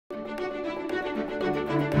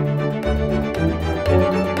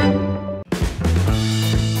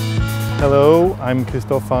Hello, I'm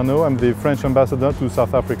Christophe Farnaud. I'm the French ambassador to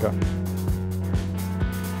South Africa.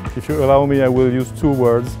 If you allow me, I will use two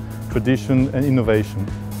words, tradition and innovation.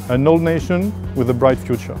 An old nation with a bright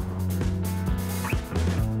future.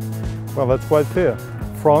 Well, that's quite clear.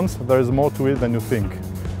 France, there is more to it than you think.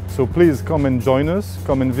 So please come and join us,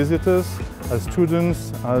 come and visit us as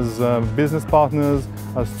students, as business partners,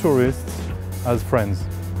 as tourists, as friends.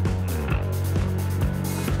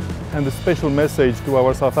 And a special message to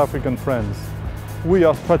our South African friends. We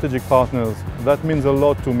are strategic partners. That means a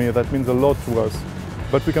lot to me, that means a lot to us.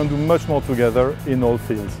 But we can do much more together in all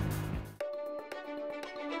fields.